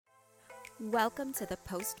Welcome to the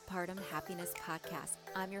Postpartum Happiness Podcast.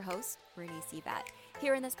 I'm your host, Bernice Yvette.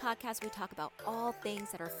 Here in this podcast, we talk about all things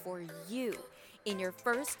that are for you in your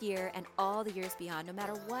first year and all the years beyond, no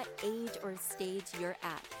matter what age or stage you're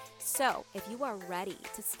at. So if you are ready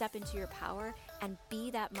to step into your power and be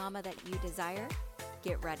that mama that you desire,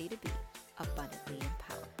 get ready to be abundantly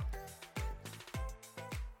empowered.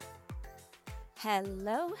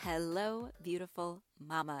 Hello, beautiful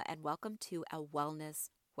mama, and welcome to a Wellness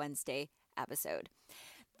Wednesday episode.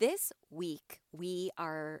 This week, we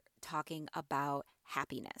are talking about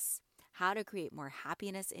happiness, how to create more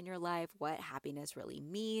happiness in your life, what happiness really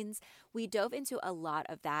means. We dove into a lot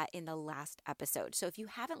of that in the last episode. So if you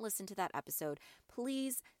haven't listened to that episode,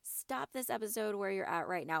 please stop this episode where you're at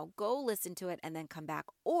right now. Go listen to it and then come back.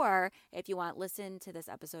 Or if you want, listen to this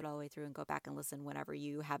episode all the way through and go back and listen whenever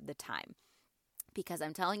you have the time. Because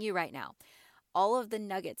I'm telling you right now, all of the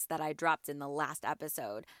nuggets that I dropped in the last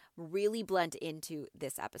episode really blend into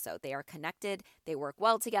this episode. They are connected. They work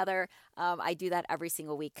well together. I do that every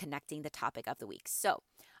single week, connecting the topic of the week. So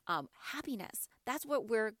happiness, that's what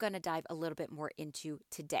we're going to dive a little bit more into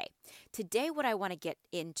today. Today, what I want to get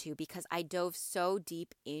into, because I dove so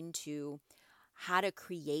deep into how to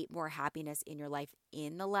create more happiness in your life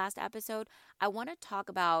in the last episode, I want to talk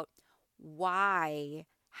about why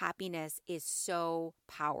happiness is so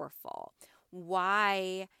powerful,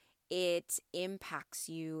 why it impacts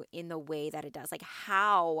you in the way that it does, like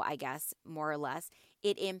how, I guess, more or less,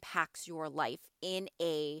 it impacts your life in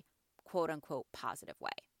a quote unquote positive way.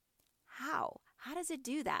 How does it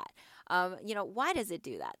do that? Why does it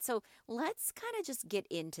do that? So let's kind of just get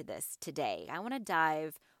into this today. I want to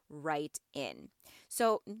dive right in.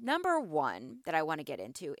 So number one that I want to get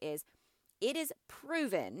into is it is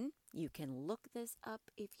proven. You can look this up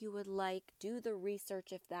if you would like. Do the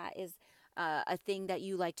research if that is a thing that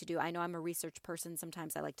you like to do. I know I'm a research person.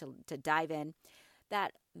 Sometimes I like to dive in.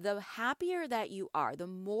 That the happier that you are, the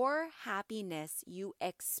more happiness you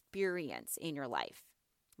experience in your life,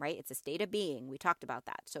 right? It's a state of being. We talked about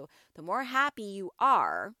that. So the more happy you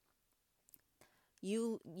are,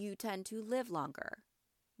 you tend to live longer,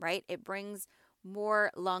 right? It brings more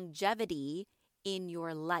longevity in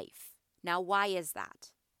your life. Now, why is that?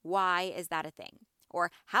 Why is that a thing? Or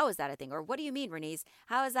how is that a thing? Or what do you mean, Bernice?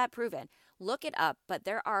 How is that proven? Look it up, but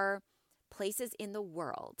there are places in the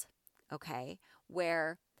world, okay,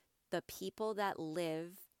 where the people that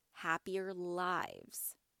live happier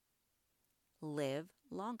lives live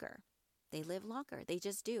longer. They live longer. They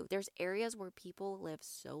just do. There's areas where people live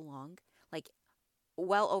so long, like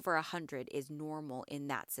well over 100 is normal in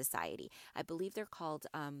that society. I believe they're called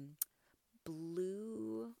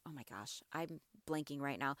blue, oh my gosh, I'm blanking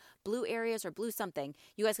right now. Blue areas or blue something.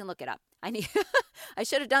 You guys can look it up. I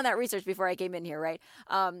should have done that research before I came in here, right?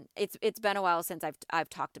 It's been a while since I've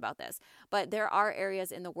talked about this, but there are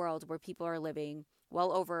areas in the world where people are living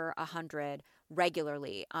well over 100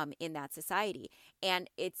 regularly in that society. And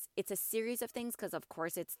it's a series of things because, of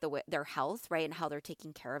course, it's their health, right, and how they're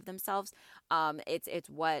taking care of themselves. It's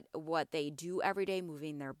what they do every day,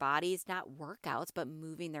 moving their bodies, not workouts, but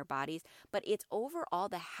moving their bodies. But it's overall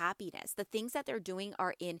the happiness. The things that they're doing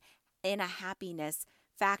are in a happiness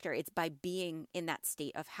factor. It's by being in that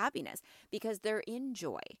state of happiness because they're in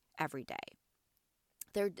joy every day.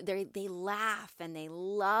 They laugh and they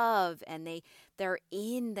love and they're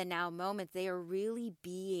in the now moments. They are really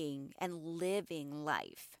being and living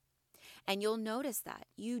life. And you'll notice that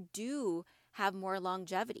you do have more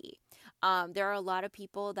longevity. There are a lot of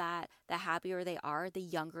people that the happier they are, the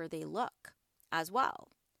younger they look as well,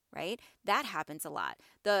 right? That happens a lot.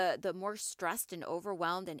 The more stressed and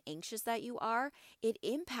overwhelmed and anxious that you are, it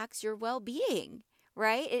impacts your well-being.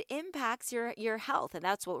 Right? It impacts your health. And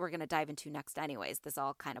that's what we're going to dive into next anyways. This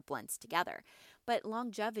all kind of blends together. But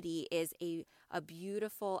longevity is a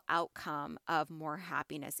beautiful outcome of more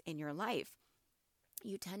happiness in your life.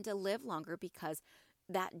 You tend to live longer because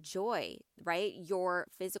that joy, right? Your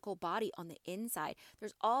physical body on the inside,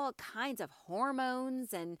 there's all kinds of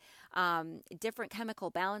hormones and different chemical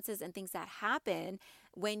balances and things that happen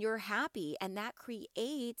when you're happy. And that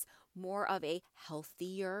creates more of a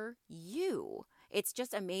healthier you. It's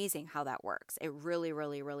just amazing how that works. It really,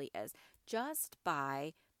 really, really is. Just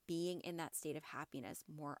by being in that state of happiness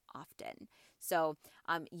more often. So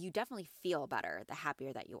you definitely feel better the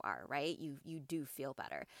happier that you are, right? You do feel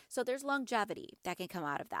better. So there's longevity that can come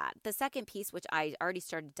out of that. The second piece, which I already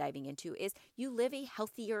started diving into, is you live a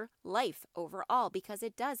healthier life overall because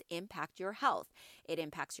it does impact your health. It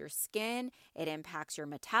impacts your skin. It impacts your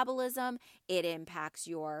metabolism. It impacts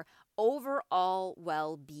your overall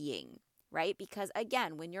well-being. right? Because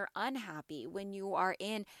again, when you're unhappy, when you are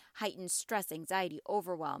in heightened stress, anxiety,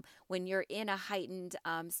 overwhelm, when you're in a heightened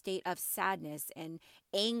state of sadness and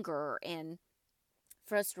anger and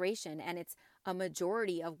frustration, and it's a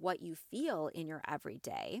majority of what you feel in your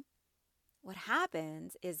everyday, what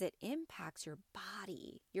happens is it impacts your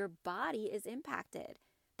body. Your body is impacted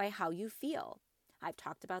by how you feel. I've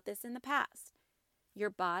talked about this in the past. Your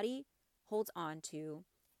body holds on to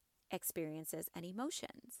experiences and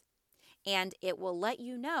emotions, and it will let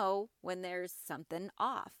you know when there's something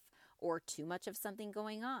off or too much of something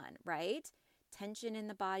going on, right? Tension in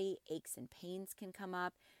the body, aches and pains can come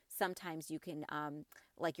up. Sometimes you can,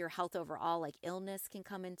 like your health overall, like illness can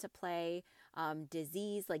come into play.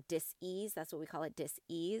 Disease, like dis-ease, that's what we call it,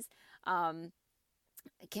 dis-ease,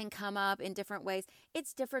 can come up in different ways.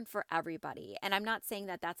 It's different for everybody. And I'm not saying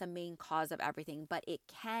that that's a main cause of everything, but it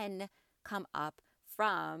can come up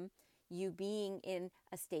from you being in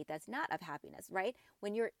a state that's not of happiness, right?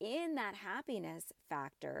 When you're in that happiness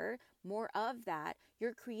factor, more of that,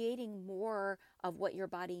 you're creating more of what your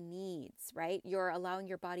body needs, right? You're allowing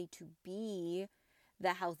your body to be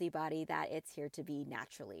the healthy body that it's here to be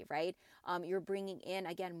naturally, right? You're bringing in,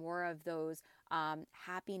 again, more of those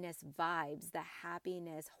happiness vibes, the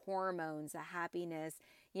happiness hormones, the happiness,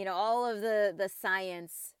 all of the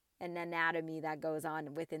science and anatomy that goes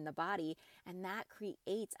on within the body. And that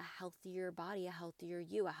creates a healthier body, a healthier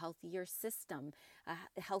you, a healthier system,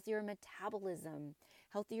 a healthier metabolism,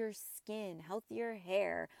 healthier skin, healthier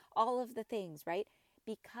hair, all of the things, right?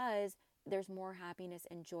 Because there's more happiness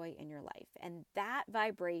and joy in your life. And that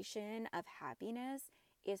vibration of happiness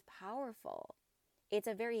is powerful. It's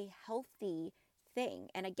a very healthy thing.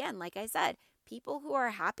 And again, like I said, people who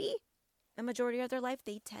are happy the majority of their life,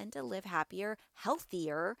 they tend to live happier,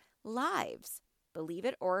 healthier lives, believe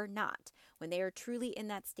it or not, when they are truly in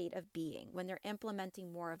that state of being, when they're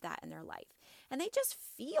implementing more of that in their life. And they just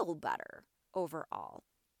feel better overall,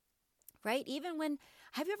 right? Even when,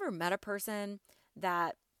 have you ever met a person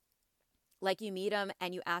that, like, you meet them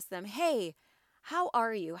and you ask them, hey, how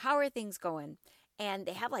are you? How are things going? And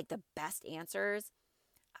they have like the best answers.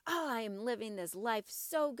 Oh, I am living this life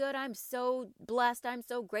so good. I'm so blessed. I'm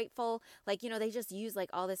so grateful. Like, they just use like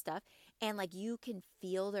all this stuff. And like you can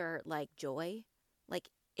feel their like joy. Like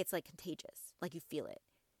it's like contagious. Like you feel it.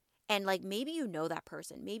 And like maybe that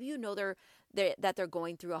person. Maybe that they're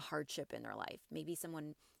going through a hardship in their life. Maybe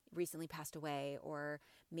someone recently passed away, or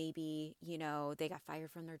maybe, they got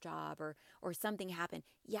fired from their job, or something happened.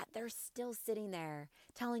 Yet they're still sitting there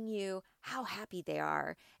telling you how happy they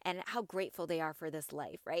are and how grateful they are for this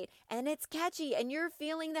life, right? And it's catchy, and you're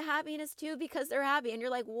feeling the happiness too because they're happy, and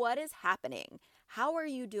you're like, what is happening? How are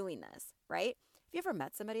you doing this, right? Have you ever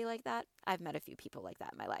met somebody like that? I've met a few people like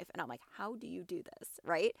that in my life, and I'm like, how do you do this,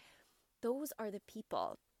 right? Those are the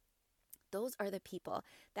people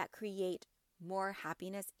that create more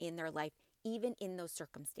happiness in their life, even in those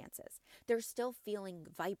circumstances. They're still feeling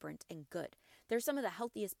vibrant and good. They're some of the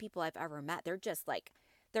healthiest people I've ever met. They're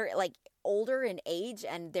older in age,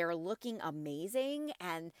 and they're looking amazing,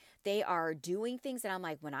 and they are doing things that I'm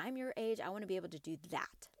like, when I'm your age, I want to be able to do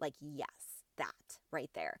that. Like, yes, that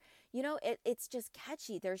right there. It's just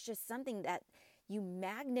catchy. There's just something that you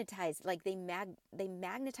magnetize, like they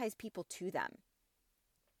magnetize people to them,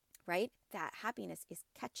 right? That happiness is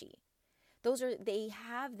catchy. They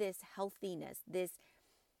have this healthiness, this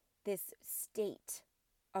state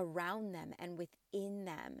around them and within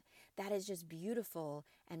them that is just beautiful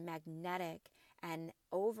and magnetic and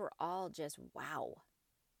overall just wow,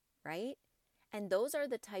 right? And those are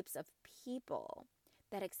the types of people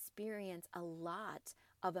that experience a lot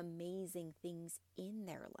of amazing things in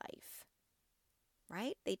their life,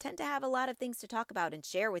 right? They tend to have a lot of things to talk about and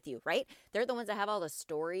share with you, right? They're the ones that have all the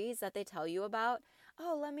stories that they tell you about.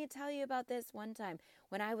 Oh, let me tell you about this one time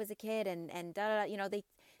when I was a kid and da da da.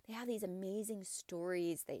 They have these amazing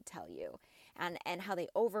stories they tell you, and how they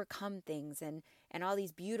overcome things and all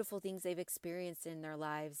these beautiful things they've experienced in their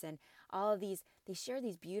lives, and all of these, they share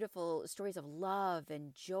these beautiful stories of love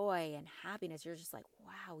and joy and happiness. You're just like,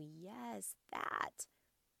 wow, yes, that,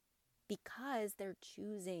 because they're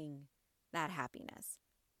choosing that happiness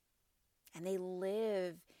and they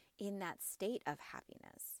live in that state of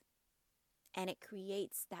happiness. And it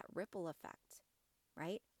creates that ripple effect,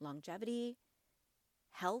 right? Longevity,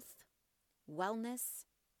 health, wellness.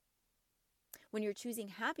 When you're choosing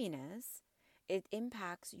happiness, it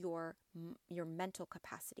impacts your mental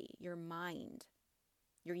capacity, your mind,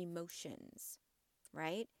 your emotions,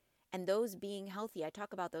 right? And those being healthy, I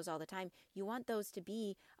talk about those all the time. You want those to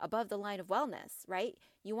be above the line of wellness, right?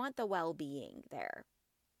 You want the well-being there.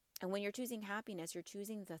 And when you're choosing happiness, you're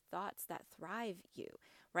choosing the thoughts that thrive you.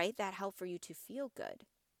 right? That help for you to feel good,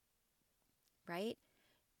 right?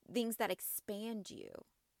 Things that expand you,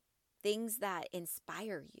 things that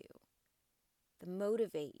inspire you, that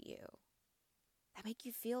motivate you, that make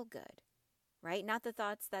you feel good, right? Not the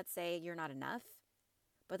thoughts that say you're not enough,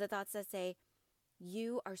 but the thoughts that say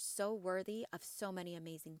you are so worthy of so many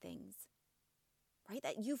amazing things, right?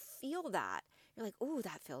 That you feel that. You're like, ooh,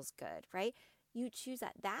 that feels good, right? You choose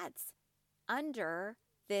that. That's under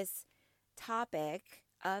this topic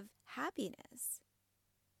of happiness.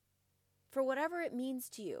 For whatever it means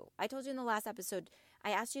to you. I told you in the last episode,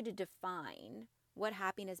 I asked you to define what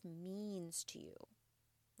happiness means to you,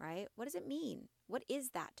 right? What does it mean? What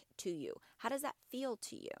is that to you? How does that feel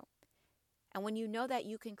to you? And when you know that,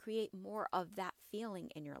 you can create more of that feeling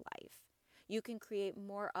in your life. You can create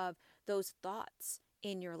more of those thoughts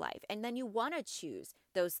in your life. And then you want to choose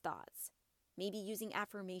those thoughts, maybe using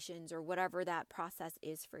affirmations or whatever that process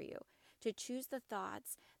is for you, to choose the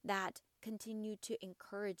thoughts that continue to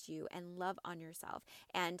encourage you and love on yourself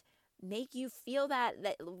and make you feel that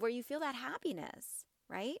where you feel that happiness,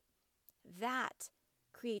 right? That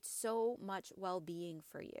creates so much well-being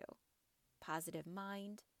for you. Positive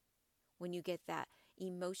mind. When you get that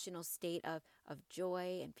emotional state of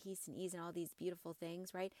joy and peace and ease and all these beautiful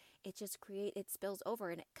things, right? It just it spills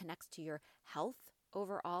over and it connects to your health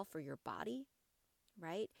overall for your body,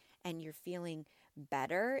 right? And you're feeling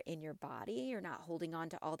better in your body. You're not holding on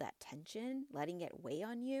to all that tension, letting it weigh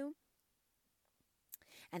on you.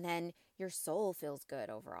 And then your soul feels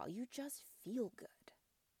good overall. You just feel good,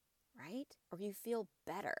 right? Or you feel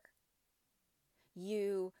better.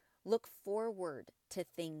 You look forward to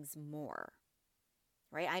things more,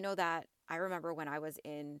 right? I know that I remember when I was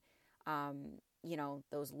in,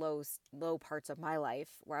 those low parts of my life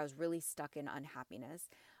where I was really stuck in unhappiness.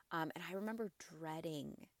 And I remember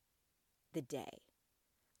dreading the day.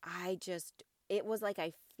 It was like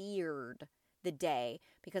I feared the day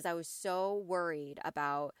because I was so worried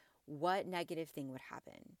about what negative thing would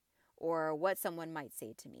happen or what someone might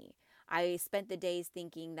say to me. I spent the days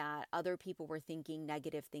thinking that other people were thinking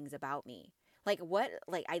negative things about me.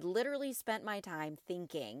 I literally spent my time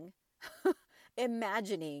thinking,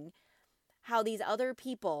 imagining how these other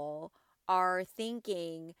people are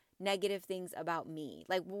thinking negative things about me.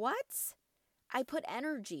 Like, what? I put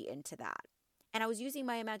energy into that. And I was using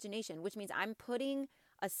my imagination, which means I'm putting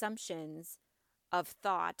assumptions of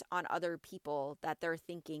thought on other people that they're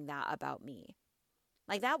thinking that about me.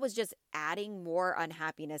 Like, that was just adding more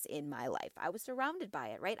unhappiness in my life. I was surrounded by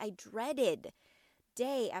it, right? I dreaded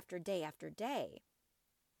day after day after day,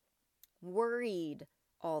 worried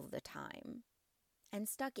all the time, and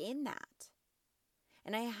stuck in that.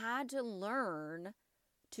 And I had to learn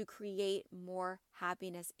to create more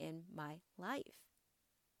happiness in my life.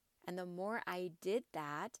 And the more I did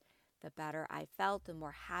that, the better I felt, the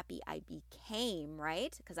more happy I became,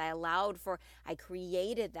 right? Because I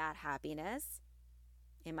created that happiness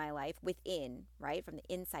in my life within, right? From the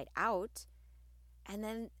inside out. And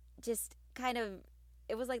then just kind of,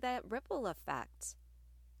 it was like that ripple effect.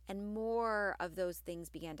 And more of those things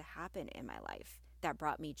began to happen in my life that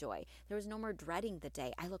brought me joy. There was no more dreading the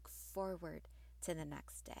day. I look forward to the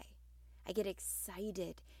next day. I get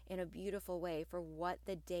excited in a beautiful way for what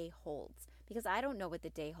the day holds, because I don't know what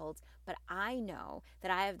the day holds, but I know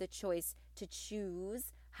that I have the choice to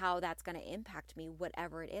choose how that's going to impact me,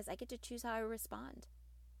 whatever it is. I get to choose how I respond,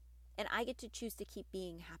 and I get to choose to keep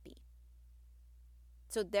being happy.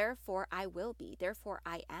 So therefore I will be, therefore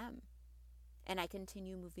I am. And I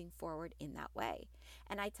continue moving forward in that way.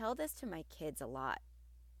 And I tell this to my kids a lot.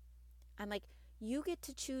 I'm like, you get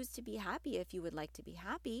to choose to be happy if you would like to be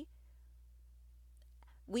happy.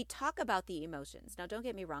 We talk about the emotions. Now, don't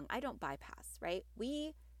get me wrong. I don't bypass, right?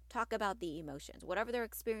 We talk about the emotions, whatever they're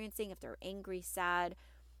experiencing, if they're angry, sad,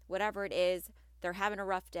 whatever it is, they're having a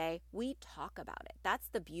rough day. We talk about it. That's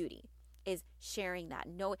the beauty, is sharing that.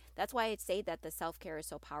 No, that's why I say that the self-care is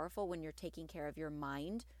so powerful when you're taking care of your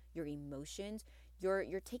mind, your emotions,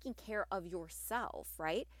 you're taking care of yourself,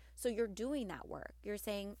 right? So you're doing that work. You're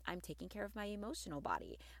saying, I'm taking care of my emotional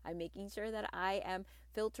body. I'm making sure that I am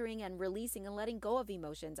filtering and releasing and letting go of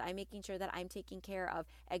emotions. I'm making sure that I'm taking care of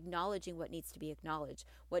acknowledging what needs to be acknowledged,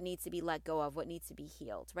 what needs to be let go of, what needs to be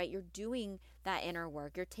healed, right? You're doing that inner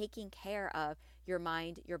work. You're taking care of your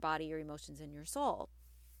mind, your body, your emotions, and your soul.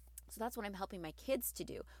 So that's what I'm helping my kids to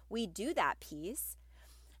do. We do that piece,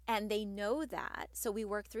 and they know that. So we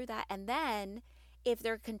work through that. And then if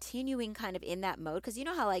they're continuing kind of in that mode, because you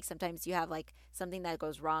know how like sometimes you have like something that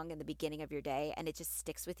goes wrong in the beginning of your day and it just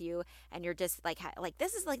sticks with you and you're just like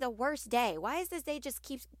this is like the worst day. Why is this day just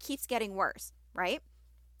keeps getting worse, right?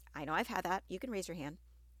 I know I've had that. You can raise your hand.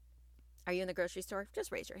 Are you in the grocery store?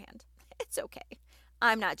 Just raise your hand. It's okay.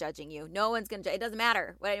 I'm not judging you. No one's going to, it doesn't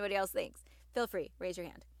matter what anybody else thinks. Feel free, raise your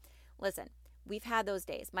hand. Listen, we've had those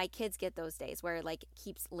days. My kids get those days where it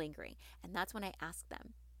keeps lingering. And that's when I ask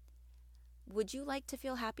them, would you like to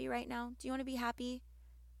feel happy right now? Do you want to be happy?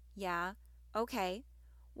 Yeah. Okay.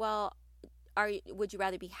 Well, would you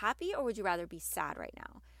rather be happy or would you rather be sad right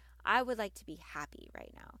now? I would like to be happy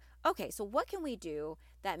right now. Okay, so what can we do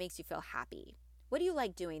that makes you feel happy? What do you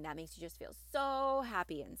like doing that makes you just feel so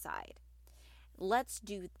happy inside? Let's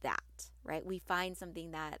do that, right? We find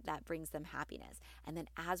something that brings them happiness. And then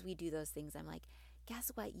as we do those things, I'm like,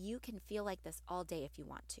 guess what? You can feel like this all day if you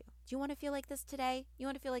want to. Do you want to feel like this today? You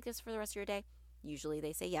want to feel like this for the rest of your day? Usually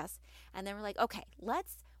they say yes. And then we're like, okay, why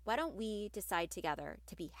don't we decide together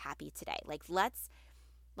to be happy today?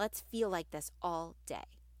 Let's feel like this all day.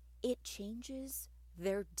 It changes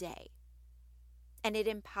their day. And it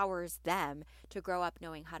empowers them to grow up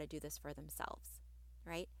knowing how to do this for themselves,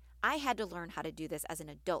 right? I had to learn how to do this as an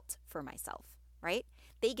adult for myself, right?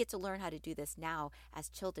 They get to learn how to do this now as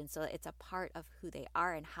children, so it's a part of who they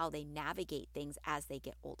are and how they navigate things as they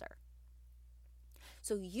get older.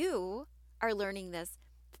 So you are learning this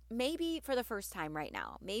maybe for the first time right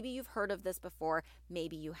now. Maybe you've heard of this before,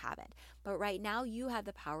 maybe you haven't. But right now you have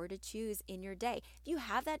the power to choose in your day. If you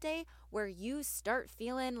have that day where you start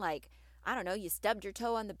feeling like, I don't know, you stubbed your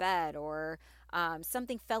toe on the bed or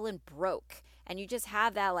something fell and broke and you just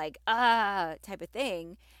have that type of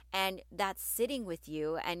thing and that's sitting with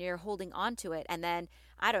you and you're holding on to it. And then,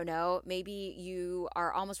 I don't know, maybe you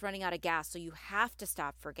are almost running out of gas, so you have to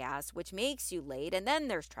stop for gas, which makes you late. And then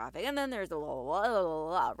there's traffic and then there's the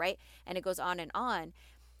right? And it goes on and on.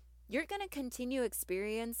 You're going to continue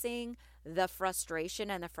experiencing the frustration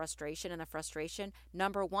and the frustration and the frustration.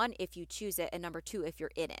 Number one, if you choose it, and number two, if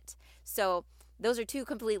you're in it. So those are two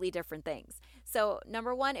completely different things. So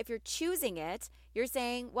number one, if you're choosing it, you're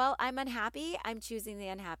saying, well, I'm unhappy. I'm choosing the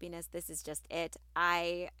unhappiness. This is just it.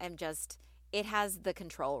 It has the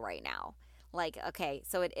control right now. Okay,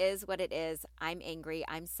 so it is what it is. I'm angry.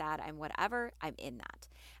 I'm sad. I'm whatever. I'm in that.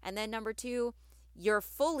 And then number two, you're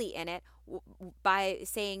fully in it by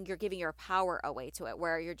saying you're giving your power away to it,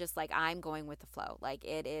 where you're just like, I'm going with the flow.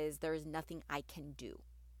 There's nothing I can do.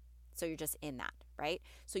 So you're just in that, right?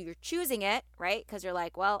 So you're choosing it, right? Because you're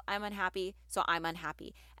like, well, I'm unhappy, so I'm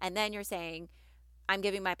unhappy. And then you're saying, I'm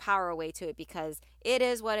giving my power away to it because it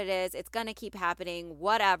is what it is. It's going to keep happening,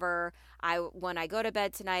 whatever. When I go to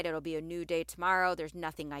bed tonight, it'll be a new day tomorrow. There's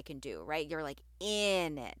nothing I can do, right? You're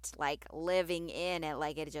in it, living in it,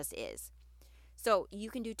 it just is. So you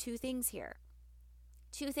can do two things here.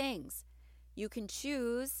 Two things. You can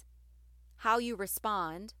choose how you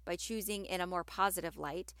respond by choosing in a more positive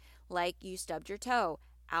light, like you stubbed your toe.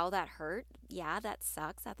 Ow, that hurt. Yeah, that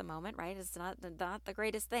sucks at the moment, right? It's not the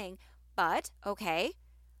greatest thing, but okay,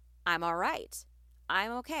 I'm all right.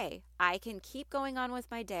 I'm okay. I can keep going on with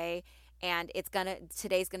my day, and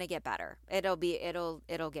today's gonna get better. It'll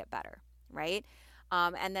get better, right?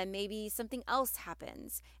 And then maybe something else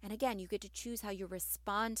happens. And again, you get to choose how you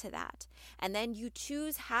respond to that. And then you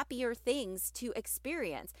choose happier things to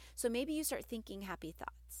experience. So maybe you start thinking happy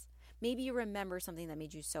thoughts. Maybe you remember something that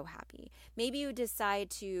made you so happy. Maybe you decide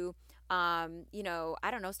to,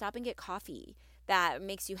 stop and get coffee that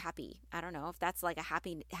makes you happy. I don't know if that's a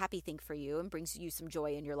happy thing for you and brings you some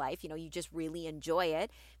joy in your life. You just really enjoy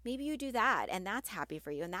it. Maybe you do that and that's happy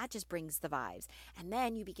for you and that just brings the vibes. And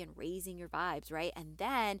then you begin raising your vibes, right? And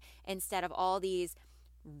then instead of all these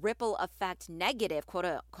ripple effect negative, quote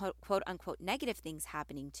unquote negative things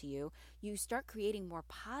happening to you, you start creating more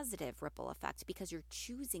positive ripple effect because you're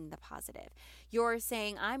choosing the positive. You're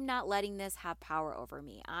saying, I'm not letting this have power over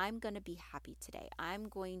me. I'm going to be happy today. I'm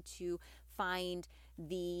going to find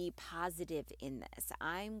the positive in this.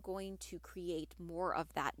 I'm going to create more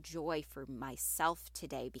of that joy for myself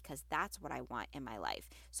today because that's what I want in my life.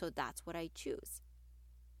 So that's what I choose.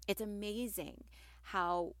 It's amazing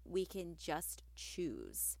how we can just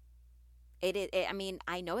choose.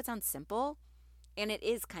 I know it sounds simple, and it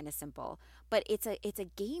is kind of simple, but it's a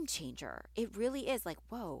game changer. It really is.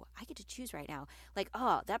 Whoa, I get to choose right now.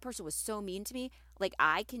 Oh, that person was so mean to me.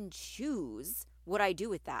 I can choose what I do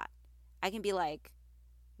with that. I can be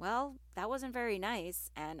well, that wasn't very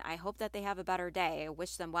nice, and I hope that they have a better day. I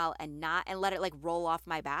wish them well, and let it roll off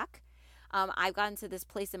my back. I've gotten to this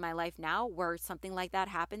place in my life now where something like that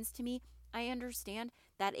happens to me. I understand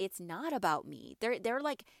that it's not about me. They're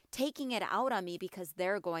taking it out on me because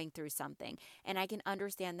they're going through something, and I can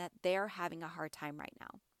understand that they're having a hard time right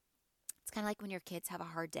now. It's kind of like when your kids have a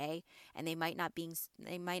hard day and they might not be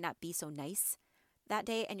so nice that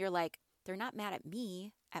day, and you're they're not mad at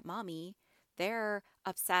me, at mommy. they're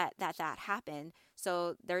upset that that happened.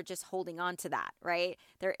 So they're just holding on to that, right?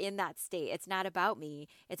 They're in that state. It's not about me.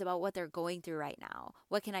 It's about what they're going through right now.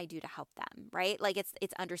 What can I do to help them, right? Like it's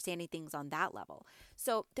understanding things on that level.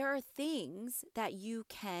 So there are things that you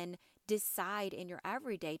can decide in your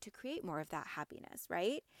everyday to create more of that happiness,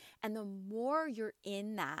 right? And the more you're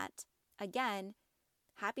in that, again,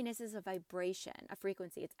 happiness is a vibration, a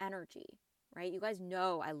frequency, it's energy, right? You guys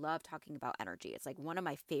know I love talking about energy. It's like one of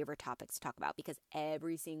my favorite topics to talk about because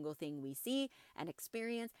every single thing we see and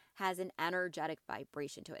experience has an energetic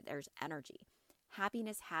vibration to it. There's energy.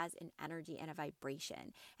 Happiness has an energy and a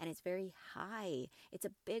vibration, and it's very high. It's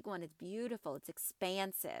a big one. It's beautiful. It's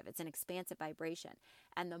expansive. It's an expansive vibration.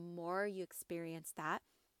 And the more you experience that,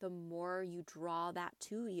 the more you draw that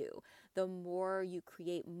to you, the more you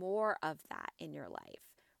create more of that in your life,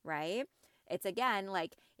 right? It's again,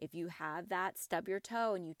 like if you have that, stub your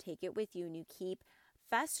toe and you take it with you and you keep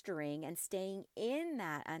festering and staying in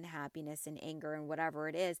that unhappiness and anger and whatever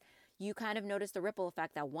it is, you kind of notice the ripple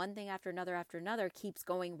effect that one thing after another keeps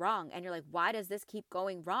going wrong. And you're like, why does this keep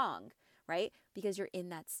going wrong? Right? Because you're in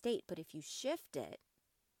that state. But if you shift it,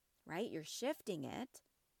 right, you're shifting it,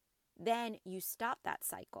 then you stop that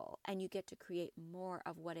cycle and you get to create more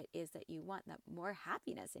of what it is that you want, that more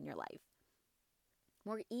happiness in your life,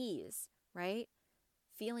 more ease, right?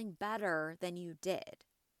 Feeling better than you did.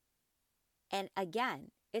 And again,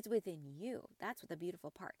 it's within you. That's the beautiful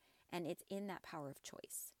part. And it's in that power of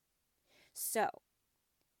choice. So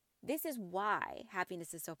this is why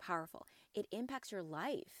happiness is so powerful. It impacts your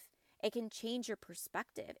life. It can change your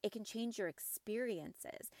perspective. It can change your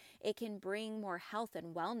experiences. It can bring more health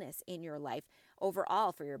and wellness in your life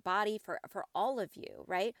overall for your body, for all of you,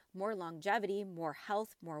 right? More longevity, more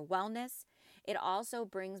health, more wellness. It also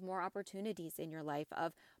brings more opportunities in your life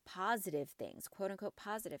of positive things, quote unquote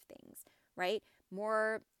positive things, right?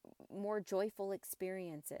 More joyful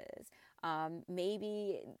experiences.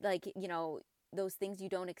 Maybe like, those things you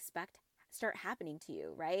don't expect start happening to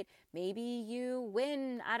you, right? Maybe you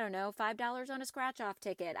win, I don't know, $5 on a scratch off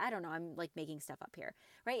ticket. I don't know. I'm like making stuff up here,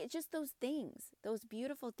 right? It's just those things, those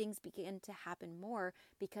beautiful things begin to happen more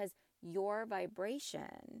because your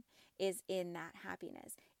vibration is in that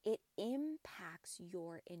happiness. It impacts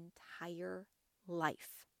your entire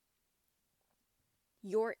life.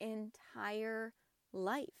 Your entire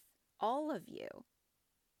life, all of you.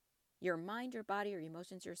 Your mind, your body, your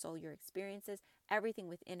emotions, your soul, your experiences, everything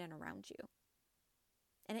within and around you.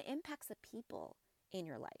 And it impacts the people in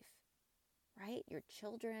your life, right? Your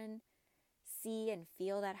children see and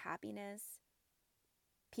feel that happiness.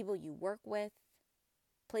 People you work with,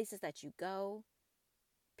 places that you go,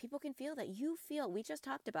 people can feel that. You feel, we just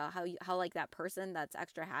talked about how like that person that's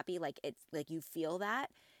extra happy, like it's like you feel that.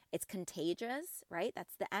 It's contagious, right?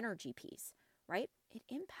 That's the energy piece, right? It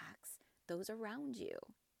impacts those around you.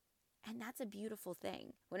 And that's a beautiful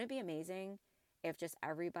thing. Wouldn't it be amazing if just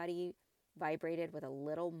everybody vibrated with a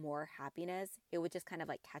little more happiness? It would just kind of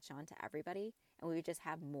like catch on to everybody and we would just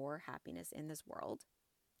have more happiness in this world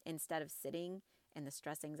instead of sitting in the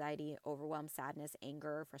stress, anxiety, overwhelm, sadness,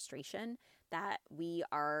 anger, frustration that we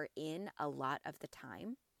are in a lot of the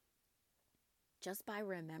time. Just by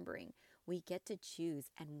remembering, we get to choose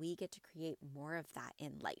and we get to create more of that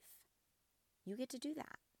in life. You get to do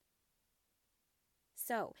that.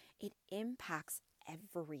 So it impacts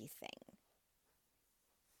everything.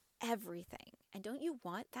 Everything. And don't you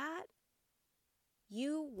want that?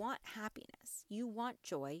 You want happiness. You want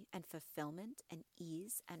joy and fulfillment and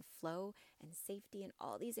ease and flow and safety and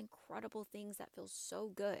all these incredible things that feel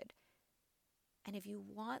so good. And if you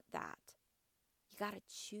want that, you got to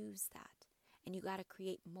choose that. And you got to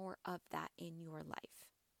create more of that in your life.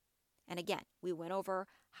 And again, we went over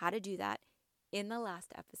how to do that in the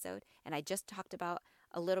last episode. And I just talked about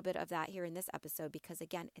a little bit of that here in this episode because,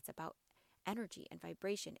 again, it's about energy and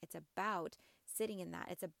vibration. It's about sitting in that.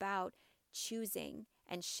 It's about choosing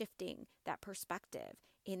and shifting that perspective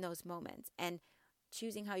in those moments and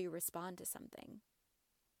choosing how you respond to something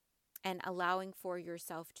and allowing for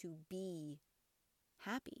yourself to be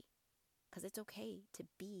happy because it's okay to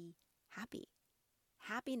be happy.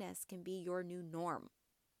 Happiness can be your new norm,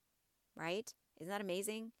 right? Isn't that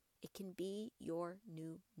amazing? It can be your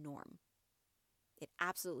new norm. It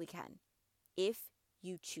absolutely can if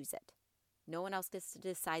you choose it. No one else gets to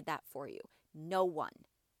decide that for you. No one.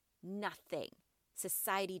 Nothing.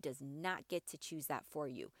 Society does not get to choose that for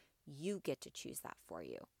you. You get to choose that for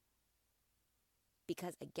you.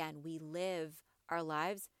 Because again, we live our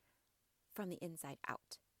lives from the inside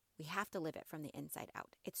out. We have to live it from the inside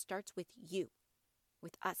out. It starts with you,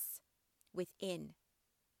 with us, within.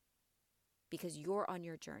 Because you're on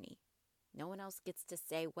your journey. No one else gets to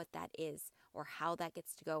say what that is or how that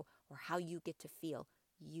gets to go or how you get to feel.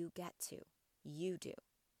 You get to. You do.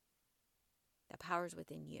 The power's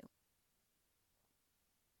within you.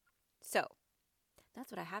 So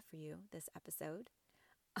that's what I have for you this episode.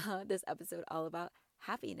 This episode all about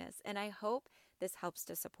happiness. And I hope this helps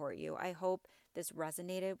to support you. I hope this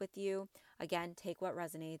resonated with you. Again, take what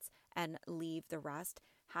resonates and leave the rest.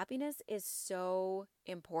 Happiness is so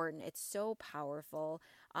important. It's so powerful.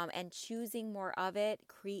 And choosing more of it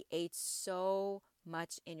creates so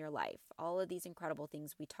much in your life. All of these incredible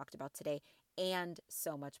things we talked about today and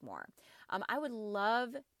so much more. I would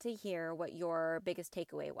love to hear what your biggest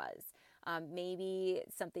takeaway was. Maybe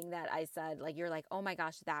something that I said, like you're like, oh my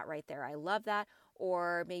gosh, that right there, I love that.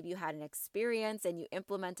 Or maybe you had an experience and you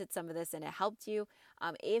implemented some of this and it helped you.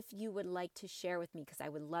 If you would like to share with me, because I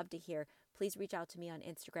would love to hear, please reach out to me on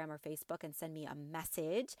Instagram or Facebook and send me a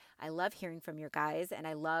message. I love hearing from your guys and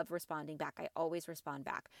I love responding back. I always respond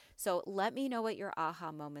back. So let me know what your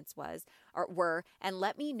aha moments were, and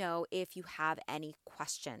let me know if you have any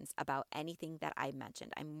questions about anything that I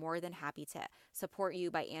mentioned. I'm more than happy to support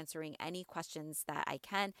you by answering any questions that I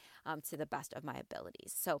can to the best of my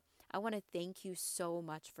abilities. So I want to thank you so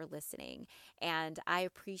much for listening, and I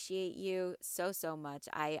appreciate you so much.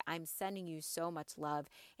 I'm sending you so much love,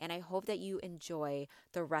 and I hope that you enjoy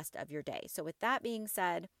the rest of your day. So with that being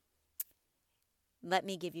said, let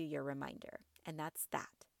me give you your reminder, and that's that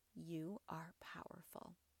you are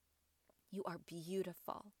powerful. You are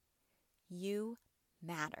beautiful. You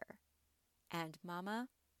matter. And mama,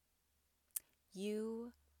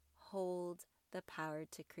 you hold the power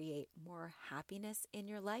to create more happiness in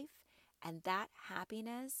your life, and that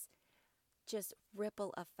happiness just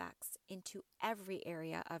ripple effects into every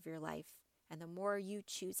area of your life. And the more you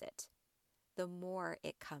choose it, the more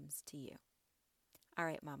it comes to you. All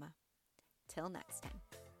right, mama. Till next time.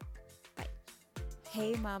 Bye.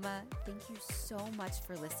 Hey, mama. Thank you so much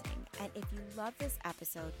for listening. And if you love this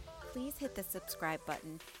episode, please hit the subscribe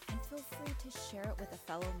button and feel free to share it with a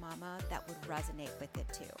fellow mama that would resonate with it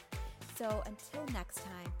too. So until next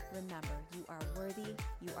time, remember, you are worthy,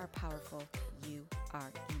 you are powerful, you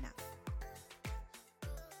are enough.